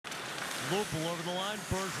Lupul over the line.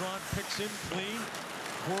 Bergeron picks him clean.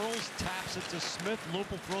 Whirls, taps it to Smith.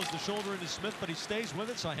 Lupul throws the shoulder into Smith, but he stays with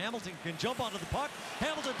it, so Hamilton can jump onto the puck.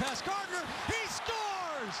 Hamilton past Gardiner. He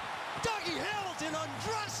scores! Dougie Hamilton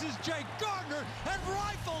undresses Jake Gardiner and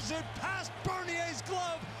rifles it past Bernier's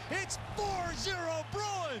glove. It's 4-0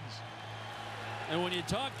 Bruins. And when you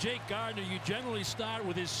talk Jake Gardiner, you generally start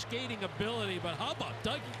with his skating ability, but how about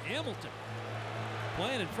Dougie Hamilton?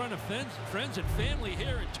 Playing in front of friends and family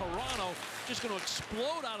here in Toronto, just going to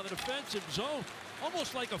explode out of the defensive zone,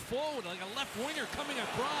 almost like a forward, like a left winger coming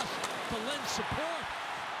across to lend support.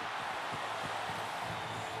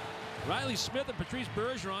 Riley Smith and Patrice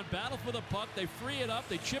Bergeron battle for the puck. They free it up.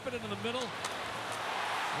 They chip it into the middle.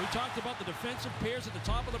 We talked about the defensive pairs at the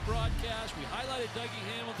top of the broadcast. We highlighted Dougie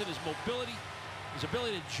Hamilton, his mobility, his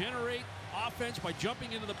ability to generate offense by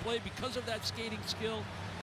jumping into the play because of that skating skill.